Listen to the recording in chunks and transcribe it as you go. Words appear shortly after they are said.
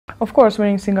Of course,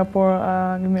 winning Singapore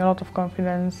gave me a lot of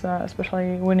confidence,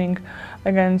 especially winning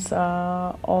against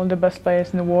all the best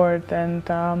players in the world. And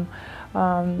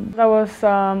that was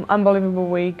unbelievable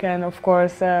week, and of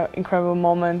course, incredible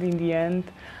moment in the end,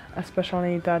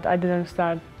 especially that I didn't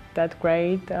start that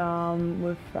great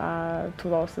with 2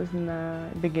 losses in the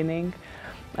beginning.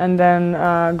 And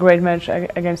then great match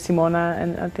against Simona,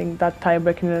 and I think that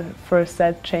tiebreak in the first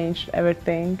set changed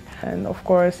everything. And of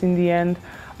course, in the end,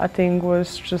 I think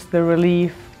was just the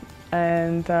relief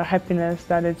and happiness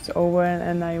that it's over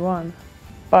and I won.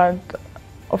 But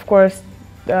of course,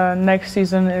 next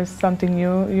season is something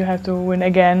new. You have to win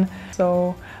again.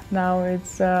 So now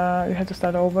it's you have to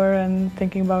start over and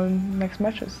thinking about next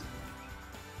matches.